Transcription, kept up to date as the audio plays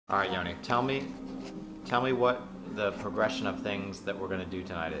All right, Yoni, tell me what the progression of things that we're gonna do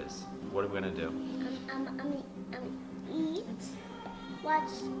tonight is. What are we gonna do? Eat, watch,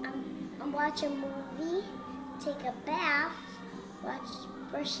 watch a movie, take a bath,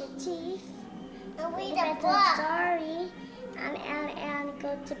 brush your teeth, And read a a book. story, and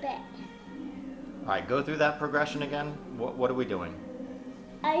go to bed. All right, go through that progression again. What are we doing?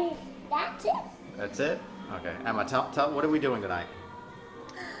 That's it. That's it? Okay. Emma, tell what are we doing tonight?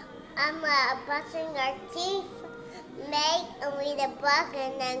 I'm brushing our teeth, make and read a book,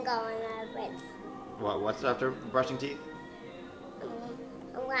 and then go on our bed. What's after brushing teeth?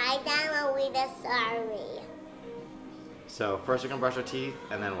 Lie down and read a story. So first we're gonna brush our teeth,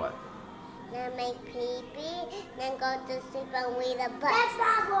 and then what? Then make pee-pee, then go to sleep and read a book. That's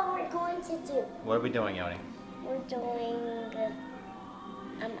not what we're going to do. What are we doing, Yoni? We're doing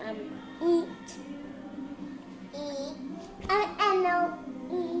eat. Eat. And no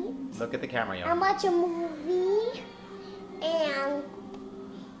eat. Look at the camera, And Yoni. watch a movie and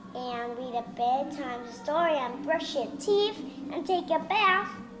read a bedtime story and brush your teeth and take a bath.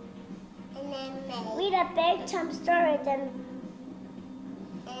 And then make. Read a bedtime story, then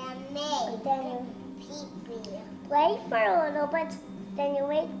And make. Then Pee-pee. play for a little bit. Then you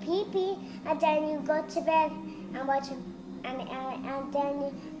make pee-pee and then you go to bed and watch and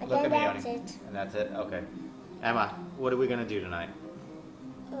then Look at me, that's Yoni. it. And that's it? Okay. Emma, what are we gonna do tonight?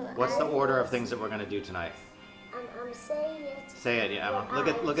 What's the order of things that we're gonna do tonight? I'm saying it. Say it, yeah, Emma.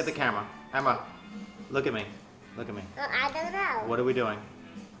 Look at the camera. Emma, look at me. Look at me. I don't know. What are we doing?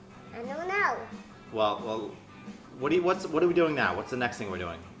 I don't know. Well, what are we doing now? What's the next thing we're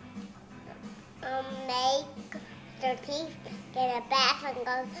doing? Make your teeth, get a bath, and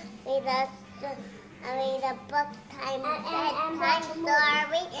go read a book time, And bedtime watch a movie.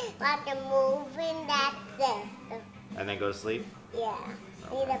 story, watch a movie, and that's it. And then go to sleep? Yeah.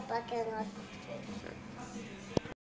 Okay. Read a book and go to sleep.